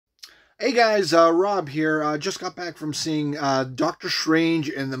Hey guys, Rob here. Just got back from seeing Doctor Strange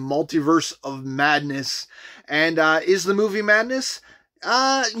in the Multiverse of Madness. And is the movie madness?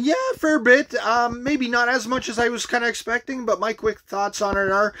 Yeah, fair bit. Maybe not as much as I was kind of expecting, but my quick thoughts on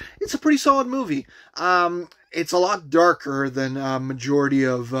it are it's a pretty solid movie. It's a lot darker than majority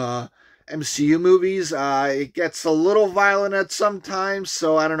of MCU movies. It gets a little violent at some times,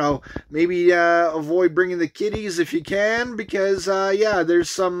 so I don't know. Maybe avoid bringing the kiddies if you can, because yeah,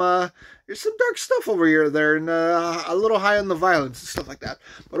 there's some dark stuff over here there, and a little high on the violence and stuff like that.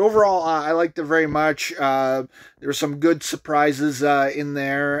 But overall, I liked it very much. There were some good surprises in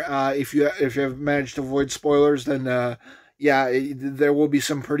there. If you have managed to avoid spoilers, then yeah, there will be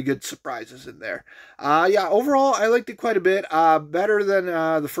some pretty good surprises in there. Yeah, overall, I liked it quite a bit. Better than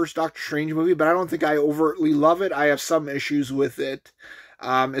the first Doctor Strange movie, but I don't think I overtly love it. I have some issues with it,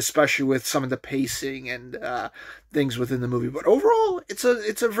 especially with some of the pacing and things within the movie. But overall, it's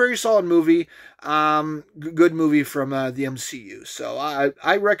a very solid movie, good movie from the MCU. So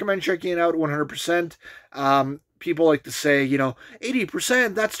I recommend checking it out 100%. People like to say,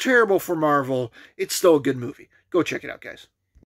 80%, that's terrible for Marvel. It's still a good movie. Go check it out, guys.